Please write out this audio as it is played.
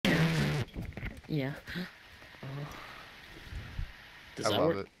Yeah. Oh. Does I that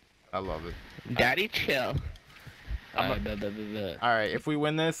love work? it. I love it. Daddy, chill. Alright, bet, bet, bet, bet. All right, if we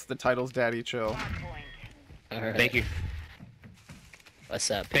win this, the title's Daddy Chill. Alright. Thank you. What's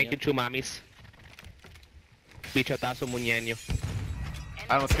up? Thank you, two mommies. Bichotazo muñeño.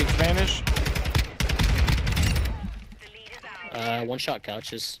 I don't speak Spanish. One shot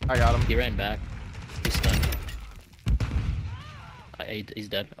couches. I got him. He ran back. He's stunned. He's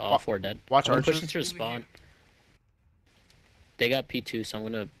dead. All four dead. Watch I'm gonna push archers. into their spawn. They got P2, so I'm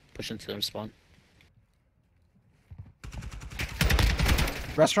gonna push into their spawn.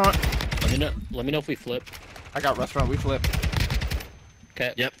 Restaurant. Let me know if we flip. I got restaurant. We flip.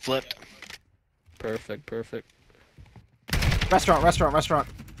 Okay. Yep, flipped. Perfect, perfect. Restaurant. Restaurant. Restaurant.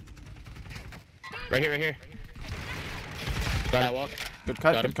 Right here, right here. Catwalk. Good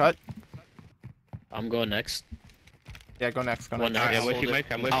cut. Got him. Good cut. I'm going next. Yeah, go next. Go One next. next. I'm with you, Mike.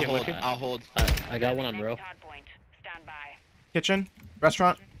 I'm with you. I'm with you. I'll hold. I got one on row. Kitchen.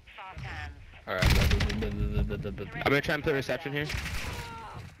 Restaurant. Alright. I'm gonna try and play reception here.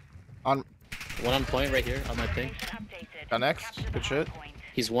 On. One on point right here on my ping. Got next. Good shit.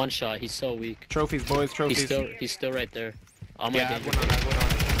 He's one shot. He's so weak. Trophies, boys. Trophies. He's still right there. On my Yeah, I have danger. one on, I have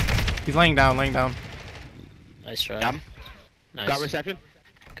one on. He's laying down. Laying down. Nice try. Yep. Nice. Got reception?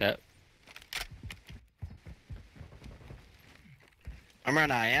 Okay. I'm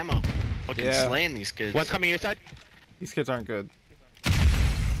running out of ammo. Fucking Yeah. slaying these kids. One's coming your side? These kids aren't good.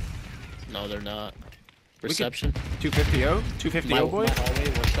 No, they're not. could- Reception. 250-0? 250-0, boys? My hallway,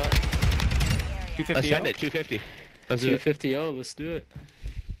 one shot. Let's 250-0? send it, 250. Let's do it. 250. Oh, let's do it.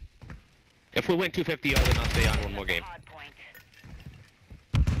 If we win 250, then I'll stay on one more game.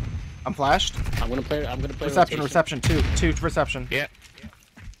 I'm flashed. I'm gonna play Reception, rotation. reception. Two reception. Yeah.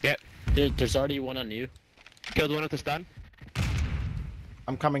 Yeah. There's already one on you. Killed one with the stun.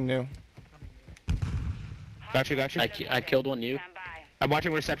 I'm coming new. Got you, got you. I killed one you. I'm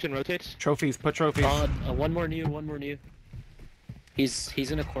watching reception rotates. Trophies, put trophies. One more new, one more new. He's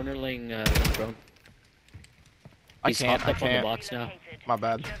in a corner laying prone. He's hopped up on the box now. My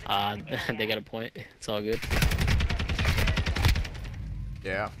bad. They got a point. It's all good.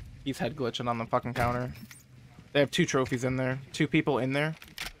 Yeah. He's head glitching on the fucking counter. They have 2 trophies in there. 2 people in there.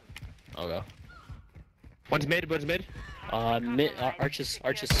 I'll go. One's mid, one's mid. Arches.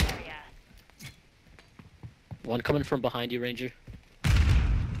 One coming from behind you, Ranger.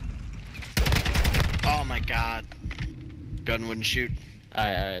 Oh my god. Gun wouldn't shoot.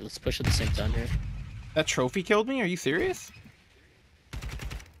 Alright, let's push at the same time here. That trophy killed me? Are you serious?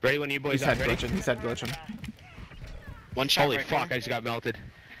 Ready when you boys He's are head ready? glitching. He's head glitching. One shot Holy right fuck, now. I just got melted.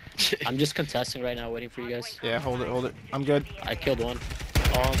 I'm just contesting right now, waiting for you guys. Yeah, hold it, hold it. I'm good. I killed one.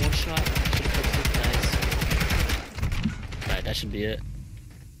 Oh, one shot. Should've fixed it. Nice. Alright, that should be it.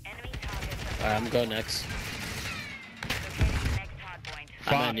 Alright, I'm going next.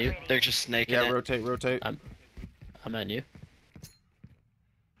 I'm at you. They're just snaking Yeah, it. rotate. I'm at you.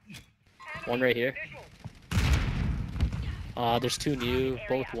 One right here. There's 2 new,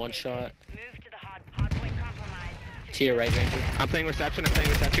 both one shot. To your right, Ranger. I'm playing reception, I'm playing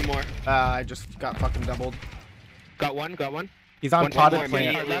reception more. I just got fucking doubled. Got one. He's on One potted more,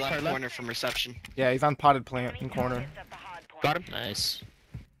 plant. Hard Immediately left, left hard left. corner from reception. Yeah, he's on potted plant in corner. Got him. Nice.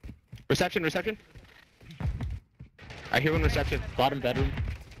 Reception. I hear one reception. Bottom bedroom.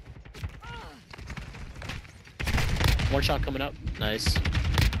 One shot coming up. Nice.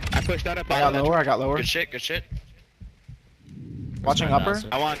 I pushed out up. I got lower. Good shit, good shit. Watching my upper. master?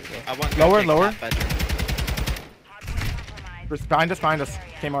 I want Lower, take lower. that bedroom. Behind us.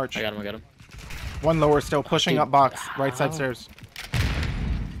 Came arch. I got him. One lower still pushing Dude, up box. Right side how? stairs.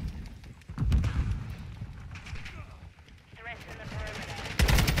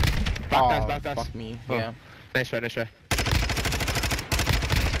 Back us. Fuck me. Oh. Yeah. Nice try.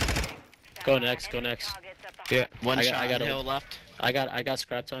 Go next. Yeah. One I shot got on a- hill left. I got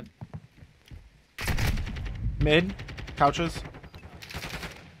scrap time. Mid. Couches.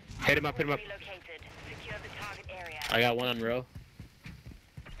 Hit him up. I got one on row.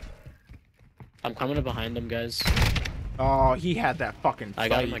 I'm coming up behind them, guys. Oh, he had that fucking I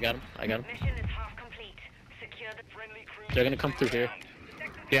fight. got him. They're gonna come through here.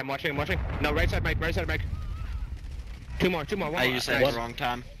 Yeah, I'm watching. No, right side, Mike. Two more. One I more. used that at the wrong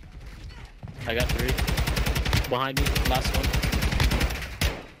time. I got 3. Behind me, last one.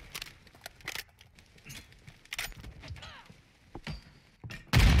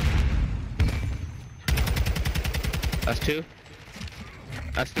 That's 2.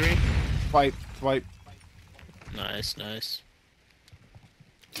 That's 3. Swipe. Nice.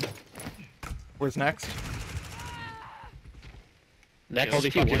 Where's next? Next Holy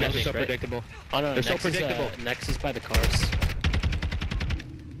is fuck, P1, dude, I that's think, so right? predictable. Oh no, They're so next predictable. is next is by the cars.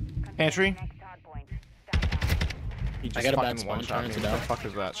 Pantry. He just I got a bad fucking spawn one-shot me. trying to What the die. fuck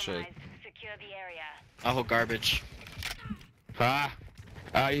is that shit? Oh, garbage.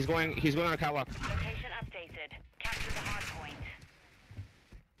 He's going on a catwalk. Location updated. Capture the hard point.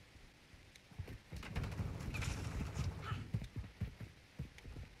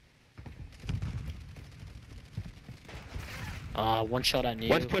 One shot on you.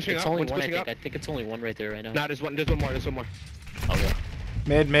 One's pushing it's up, only one's one, pushing I think. up. I think it's only one right there right now. Nah, there's one more. Okay.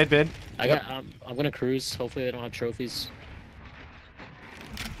 Mid. I got. I'm gonna cruise. Hopefully they don't have trophies.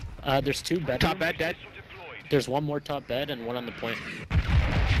 There's two bed. Top bed, dead. There's one more top bed and one on the point.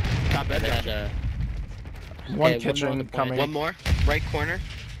 Top bed, They dead. had, One okay, one more on kitchen the point. coming. One more. Right corner.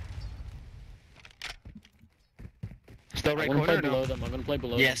 Still I'm right gonna corner. play or below No? them. I'm gonna play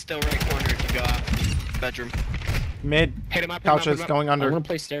below Yeah, them. still right corner if you go out. Bedroom. Mid. Hit him up. Couches hit him up. going I'm under. gonna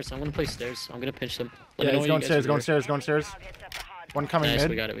play stairs. I'm gonna play stairs. I'm gonna pinch them. Let me Yeah, know he's when going you guys stairs, are going here. stairs, going stairs. Targets at the hard One coming Nice, mid.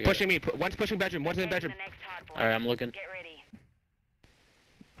 we got it. Pushing me. One's pushing bedroom. One's in point. bedroom. The next hard point. Alright, I'm looking. Get ready.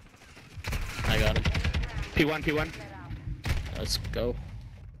 I got him. P1. Let's go.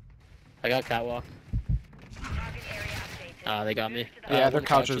 I got catwalk. Target area updated. They got me. Yeah, they're one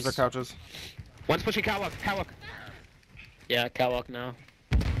couches. They're couches. One's pushing catwalk. Yeah, catwalk now.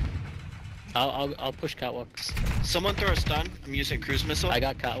 I'll push catwalk. Someone throw a stun. I'm using cruise missile. I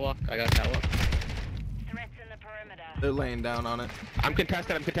got catwalk. Threats in the perimeter. They're laying down on it. I'm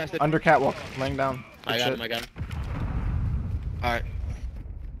contested. Under catwalk, laying down. I Good got shit. him. I got him. Alright.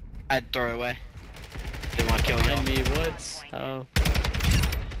 I'd throw it away. They want to kill Behind you. me, woods. Oh.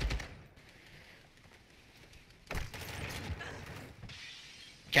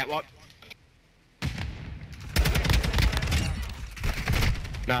 Catwalk.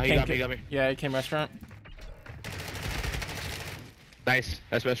 No, he got me. Yeah, he came restaurant. Nice.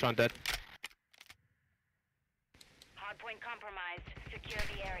 That's restaurant dead. Hardpoint compromised. Secure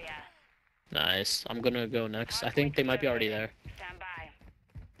the area. Nice. I'm gonna go next. I think they might be already there. Stand by.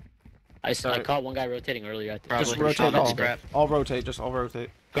 I Sorry. caught one guy rotating earlier. I think. Probably. Just Probably. rotate all. Scrap. All rotate, just all rotate.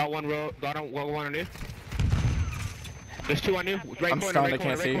 Got one row. Got one on you. There's two on you. Right I'm corner. stunned, Right I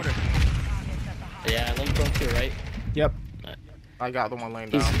can't corner. see. Right corner. Targets at the hard Yeah, let him prone to your right. Yep. Alright. I got the one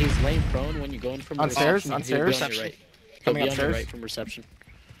laying He's down. he's laying prone when you go in from On stairs, reception. on He'll be stairs. on your right. He'll Coming be on your upstairs. right from reception.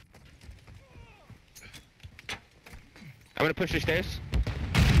 I'm gonna push the stairs.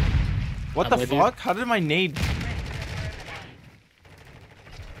 What I'm the with you. fuck? How did my nade?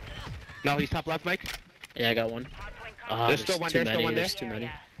 No, he's top left, Mike. Yeah, I got one. hardpoint There's still one too there, still many. one there. There's too many.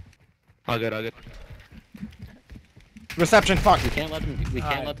 All good. Reception, fuck. We can't let them. We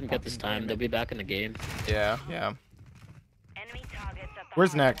can't Ah, let them get this time. They'll be back in the game. Yeah. Enemy targets at the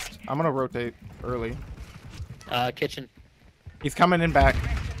Where's hard next? I'm gonna rotate early. Kitchen. He's coming in back. point.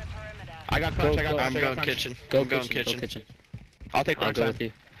 Threats in the perimeter. I got crunch. I got Go, crunch. I'm I got going crunch. kitchen. Go I'm going kitchen. kitchen. Go kitchen. I'll take I'll crunch. go Then. with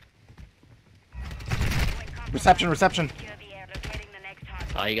you. Hardpoint compromised. Reception. Secure the air. Locating the next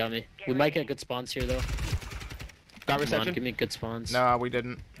hard You got me. We might get good spawns here though. Got Come on, reception. give me good spawns. Nah, we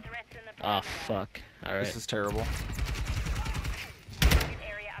didn't. Threats in the Oh perimeter. fuck. All right. This is terrible. Target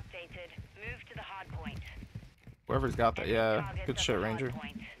area updated. Move to the hard point. Whoever's got that, Enemy yeah. targets Good at shit, the hard Ranger.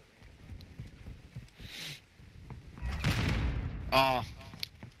 point. Oh.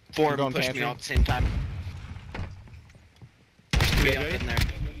 Four I'm of them going pushed me pantry. all at the same time. There's three up in there.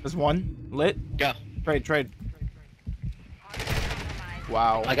 There's one. Lit. Go. Trade. Hardpoint compromised.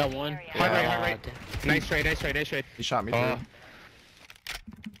 Wow. I got one. Hard right, Yeah. hard right. Nice trade. He shot me Oh. through.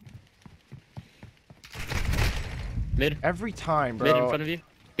 Mid. Every time, Mid in bro. front of you.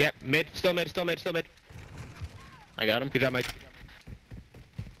 Yep, mid. Still mid. I got him. Good job, Mike.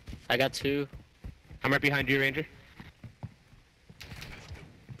 I got two. I'm right behind you, Ranger.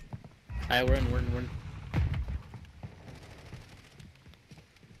 Alright, we're in.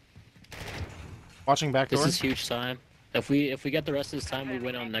 Watching back door. This is huge time. If we get the rest of this time, we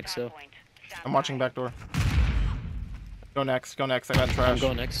win on next hill. I'm watching back door. Go next. I got I'm trash.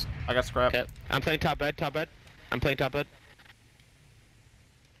 going next. I got scrap. Okay. I'm playing top bed. I'm playing top bed.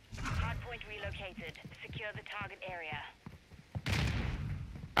 Hardpoint relocated. Secure the target area.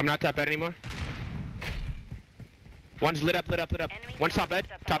 I'm not top bed anymore. One's lit up. Enemy One's top bed.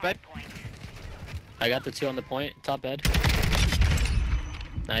 targets at the Top bed. hard point. I got the two on the point. Top bed.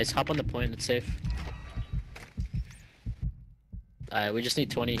 Nice. Hop on the point. It's safe. Alright, we just need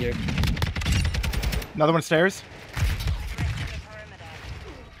 20 here. Another one stairs. Threats in the perimeter.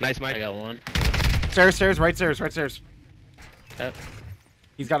 Nice, I Mike. got one. Stairs. Right stairs. Yep.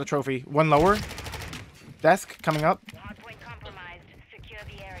 He's got a trophy. One lower. Desk coming up. Hardpoint compromised. Secure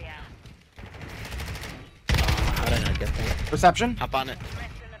the area. How did I not get that? Reception. Hop on it.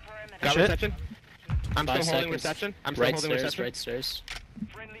 Got Shit. reception. I'm 5 still holding seconds. reception. I'm still Right holding stairs, reception. right stairs.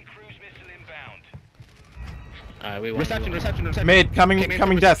 Friendly cruise missile inbound. Alright, we won. Reception, we won. reception. Mid coming Came in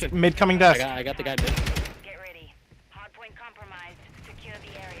coming from desk. reception. Mid coming desk. I got the guy mid. Get ready. Hardpoint compromised. Secure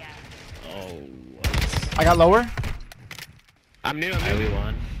the area. Oh, what? I got lower. I'm new. Alright, we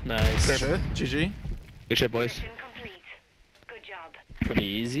won. Nice. Shit. GG. Good shit, boys. Mission complete. Good job. Pretty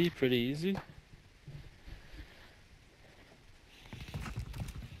easy, pretty easy.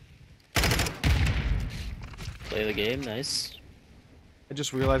 Play the game, nice. I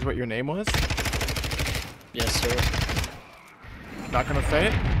just realized what your name was. Yes, sir. Not gonna say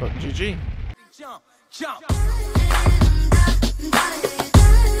it, but GG. Jump, jump.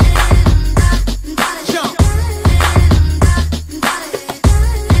 Jump.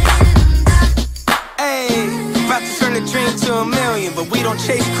 Hey, about to turn a dream to a million, but we don't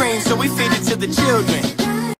chase cream, so we feed it to the children.